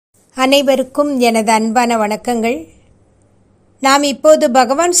அனைவருக்கும் எனது அன்பான வணக்கங்கள். நாம் இப்போது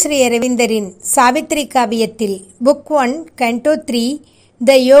பகவான் ஸ்ரீ அரவிந்தரின் சாவித்ரி காவியத்தில் book 1 Canto 3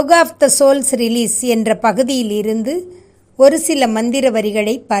 the yoga of the souls release என்ற பகுதியில் இருந்து ஒரு சில மந்திர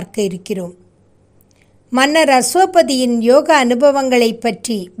வரிகளை பார்க்க இருக்கிறோம். மன்னர் அஸ்வபதியின் யோகா அனுபவங்களை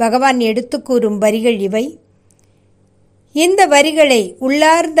பற்றி பகவான் எடுத்து கூறும் வரிகள் இவை. இந்த வரிகளை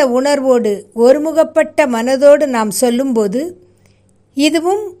உள்ளார்ந்த உணர்வோடு ஒருமுகப்பட்ட மனதோடு நாம் சொல்லும்போது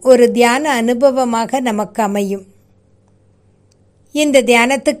இதுவும் ஒரு தியான அனுபவமாக நமக்கு அமையும். இந்த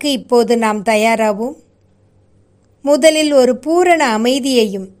தியானத்துக்கு இப்போது நாம் தயாராவோம். முதலில் ஒரு பூரண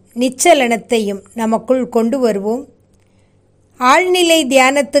அமைதியையும் நிச்சலனத்தையும் நமக்குள் கொண்டு வருவோம். ஆழ்நிலை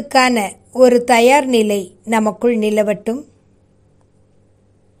தியானத்துக்கான ஒரு தயார் நிலை நமக்குள் நிலவட்டும்.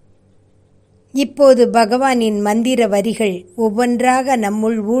 இப்போது பகவானின் மந்திர வரிகள் ஒவ்வொன்றாக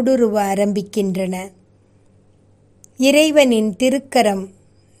நம்முள் ஊடுருவ ஆரம்பிக்கின்றன. இறைவனின் திருக்கரம்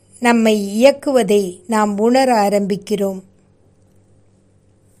நம்மை இயக்குவதை நாம் உணர ஆரம்பிக்கிறோம்.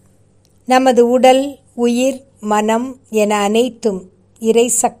 நமது உடல், உயிர், மனம் என அனைத்தும் இறை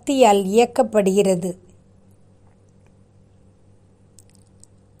சக்தியால் இயக்கப்படுகிறது.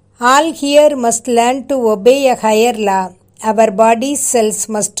 All here must learn to obey a higher law. Our body cells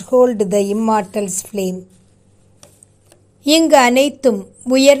must hold the immortal's flame. இங்கு அனைத்தும்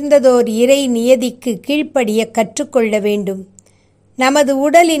உயர்ந்ததோர் இறை நியதிக்கு கீழ்ப்படிய கற்றுக்கொள்ள வேண்டும். நமது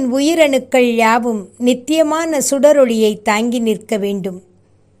உடலின் உயிரணுக்கள் யாவும் நித்தியமான சுடரொளியை தாங்கி நிற்க வேண்டும்.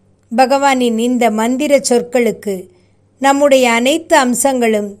 பகவானின் இந்த மந்திர சொற்களுக்கு நம்முடைய அனைத்து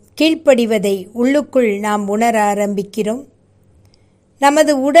அம்சங்களும் கீழ்ப்படிவதை உள்ளுக்குள் நாம் உணர ஆரம்பிக்கிறோம்.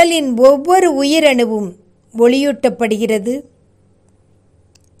 நமது உடலின் ஒவ்வொரு உயிரணுவும் ஒளியூட்டப்படுகிறது.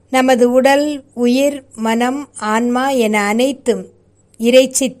 நமது உடல், உயிர், மனம், ஆன்மா என அனைத்தும் இறை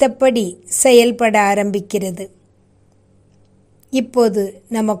சித்தப்படி செயல்பட ஆரம்பிக்கிறது. இப்போது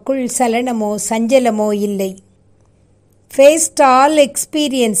நமக்குள் சலனமோ சஞ்சலமோ இல்லை. Faced all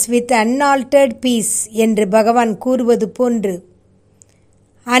experience with unaltered piece என்று பகவான் கூறுவது போன்று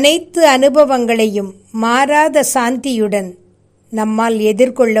அனைத்து அனுபவங்களையும் மாறாத சாந்தியுடன் நம்மால்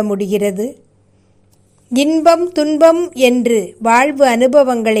எதிர்கொள்ள முடிகிறது. இன்பம், துன்பம் என்று வாழ்வு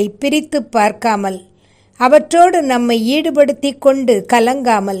அனுபவங்களை பிரித்து பார்க்காமல், அவற்றோடு நம்மை ஈடுபடுத்தி கொண்டு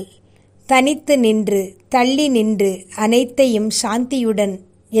கலங்காமல், தனித்து நின்று, தள்ளி நின்று அனைத்தையும் சாந்தியுடன்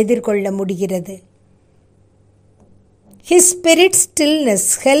எதிர்கொள்ள முடிகிறது. His spirit stillness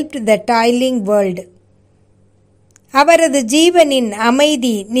helped the toiling world. அவரது ஜீவனின்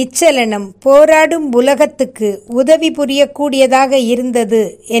அமைதி, நிச்சலனம் போராடும் உலகத்துக்கு உதவி புரியக்கூடியதாக இருந்தது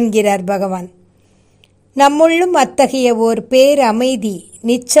என்கிறார் பகவான். நம்முள்ளும் அத்தகைய ஓர் பேர் அமைதி,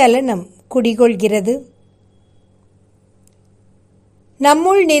 நிச்சலனம் குடிகொள்கிறது.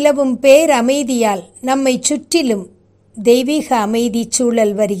 நம்முள் நிலவும் பேர் அமைதியால் நம்மை சுற்றிலும் தெய்வீக அமைதி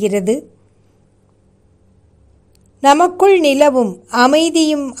சூழல் வருகிறது. நமக்குள் நிலவும்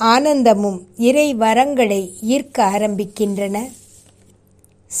அமைதியும் ஆனந்தமும் இறை வரங்களை ஈர்க்க ஆரம்பிக்கின்றன.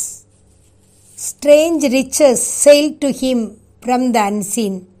 Strange riches sail to him from the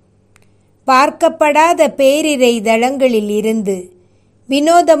unseen. பார்க்கப்படாத பேரிரை தளங்களில் இருந்து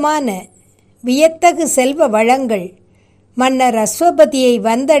வினோதமான வியத்தகு செல்வ வளங்கள் மன்னர் அஸ்வபதியை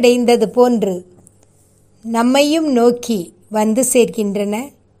வந்தடைந்தது போன்று நம்மையும் நோக்கி வந்து சேர்க்கின்றன.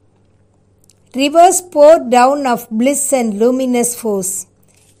 Rivers pour down of bliss and luminous force.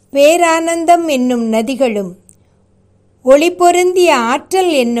 பேரானந்தம் என்னும் நதிகளும் ஒளி பொருந்திய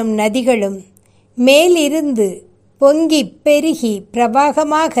ஆற்றல் என்னும் நதிகளும் மேலிருந்து பொங்கி பெருகி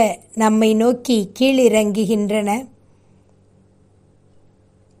பிரவாகமாக நம்மை நோக்கி கீழிறங்குகின்றன.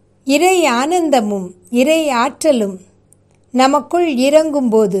 இறை ஆனந்தமும் இறை ஆற்றலும் நமக்குள்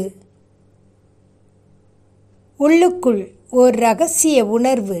இறங்கும்போது உள்ளுக்குள் ஓர் ரகசிய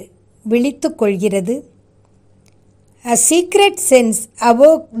உணர்வு விழித்துக் கொள்கிறது. A secret sense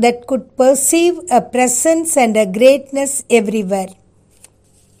awoke that could perceive a presence and a greatness everywhere.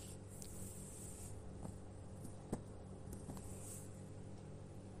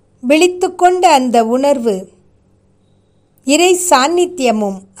 விழித்துக்கொண்ட அந்த உணர்வு இறை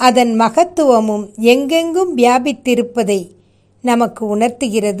சாநித்தியமும் அதன் மகத்துவமும் எங்கெங்கும் வியாபித்திருப்பதை நமக்கு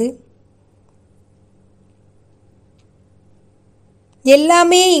உணர்த்துகிறது.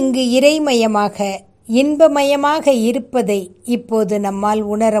 எல்லாமே இங்கு இறைமயமாக, இன்பமயமாக இருப்பதை இப்போது நம்மால்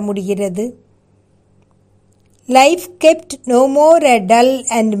உணர முடிகிறது. Life kept no more a dull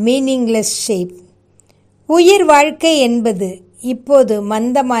and meaningless shape. உயிர் வாழ்க்கை என்பது இப்போது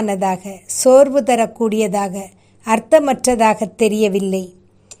மந்தமானதாக, சோர்வு தரக்கூடியதாக, அர்த்தமற்றதாக தெரியவில்லை.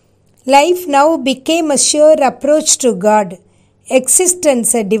 Life now became a sure approach to God, existence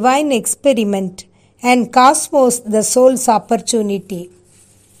a divine experiment, and cosmos the soul's opportunity.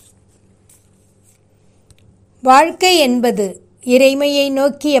 வாழ்க்கை என்பது இறைமையை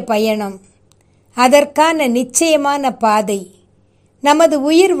நோக்கிய பயணம். அதற்கான நிச்சயமான பாதை. நமது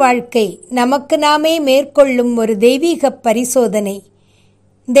உயிர் வாழ்க்கை நமக்கு நாமே மேற்கொள்ளும் ஒரு தெய்வீக பரிசோதனை.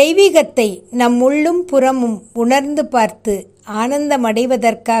 தெய்வீகத்தை நம் உள்ளும் புறமும் உணர்ந்து பார்த்து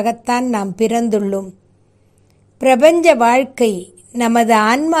ஆனந்தமடைவதற்காகத்தான் நாம் பிறந்துள்ளோம். பிரபஞ்ச வாழ்க்கை நமது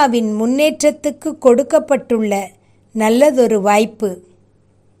ஆன்மாவின் முன்னேற்றத்துக்கு கொடுக்கப்பட்டுள்ள நல்லதொரு வாய்ப்பு.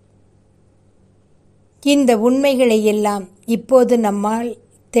 இந்த உண்மைகளை எல்லாம் இப்போது நம்மால்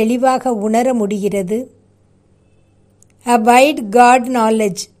தெளிவாக உணர முடிகிறது. A wide God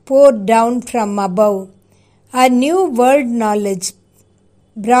knowledge poured down from above, a new world knowledge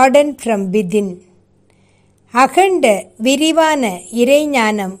broadened from within. அகண்ட விரிவான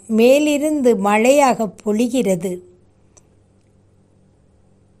இறைஞானம் மேலிருந்து மழையாக பொழிகிறது.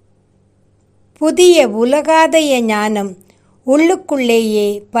 புதிய உலகாதய ஞானம் உள்ளுக்குள்ளேயே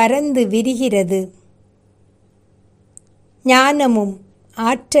பறந்து விரிகிறது. ஞானமும்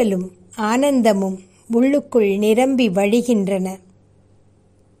ஆற்றலும் ஆனந்தமும் உள்ளுக்குள் நிரம்பி வழிகின்றன.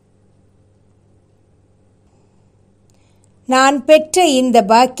 நான் பெற்ற இந்த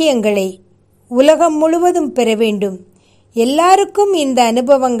பாக்கியங்களை உலகம் முழுவதும் பெற வேண்டும், எல்லாருக்கும் இந்த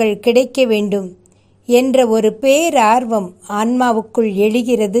அனுபவங்கள் கிடைக்க வேண்டும் என்ற ஒரு பேரார்வம் ஆன்மாவுக்குள்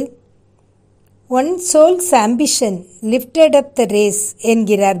எழுகிறது. ஒன் சோல்ஸ் ஆம்பிஷன் லிஃப்டட் அப் த ரேஸ்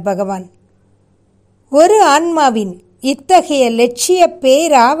என்கிறார் பகவான். ஒரு ஆன்மாவின் இத்தகைய லட்சிய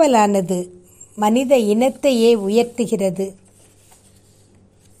பேராவலானது மனித இனத்தையே உயர்த்துகிறது.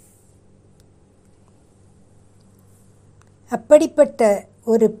 அப்படிப்பட்ட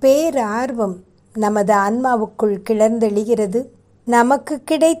ஒரு பேரார்வம் நமது ஆன்மாவுக்குள் கிளர்ந்தெழுகிறது. நமக்கு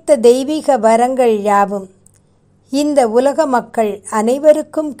கிடைத்த தெய்வீக வரங்கள் யாவும் இந்த உலக மக்கள்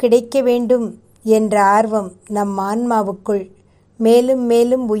அனைவருக்கும் கிடைக்க வேண்டும் என்ற ஆர்வம் நம் ஆன்மாவுக்குள் மேலும்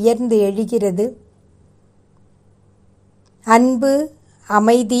மேலும் உயர்ந்து எழுகிறது. அன்பு,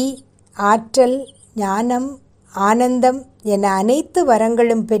 அமைதி, ஆற்றல், ஞானம், ஆனந்தம் என அனைத்து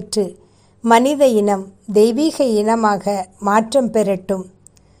வரங்களும் பெற்று மனித இனம் தெய்வீக இனமாக மாற்றம் பெறட்டும்.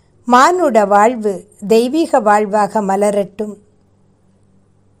 மானுட வாழ்வு தெய்வீக வாழ்வாக மலரட்டும்.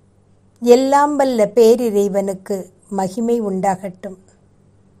 எல்லாம் வல்ல பேரிறைவனுக்கு மகிமை உண்டாகட்டும்.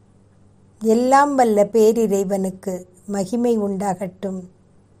 எல்லாம் வல்ல பேரிறைவனுக்கு மகிமை உண்டாகட்டும்.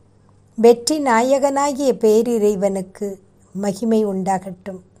 வெற்றி நாயகனாகிய பேரிறைவனுக்கு மகிமை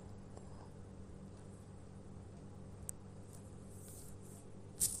உண்டாகட்டும்.